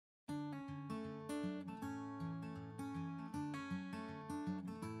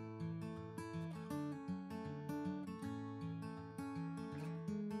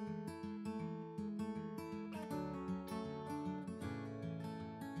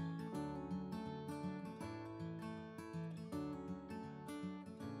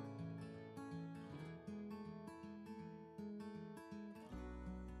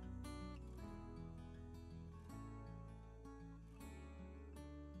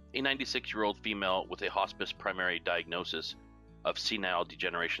A 96-year-old female with a hospice primary diagnosis of senile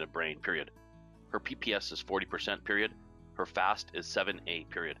degeneration of brain, period. Her PPS is 40%, period. Her FAST is 7A,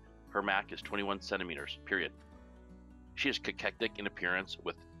 period. Her MAC is 21 centimeters, period. She is cachectic in appearance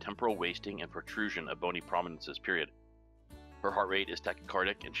with temporal wasting and protrusion of bony prominences, period. Her heart rate is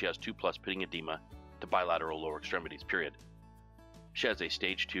tachycardic and she has 2+ pitting edema to bilateral lower extremities, period. She has a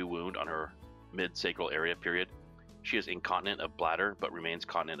stage 2 wound on her mid-sacral area, period. She is incontinent of bladder but remains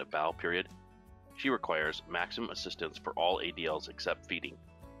continent of bowel, period. She requires maximum assistance for all ADLs except feeding,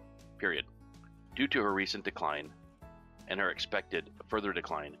 period. Due to her recent decline and her expected further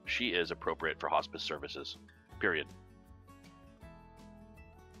decline, she is appropriate for hospice services, period.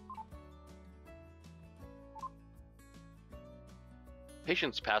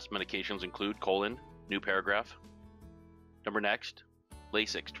 Patient's past medications include : new paragraph. Number next,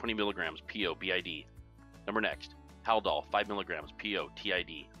 Lasix 20 mg PO BID. Number next, Haldol 5 mg PO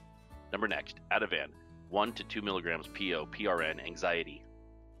TID. Number next, Ativan 1 to 2 mg PO PRN anxiety.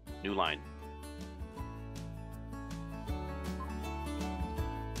 New line,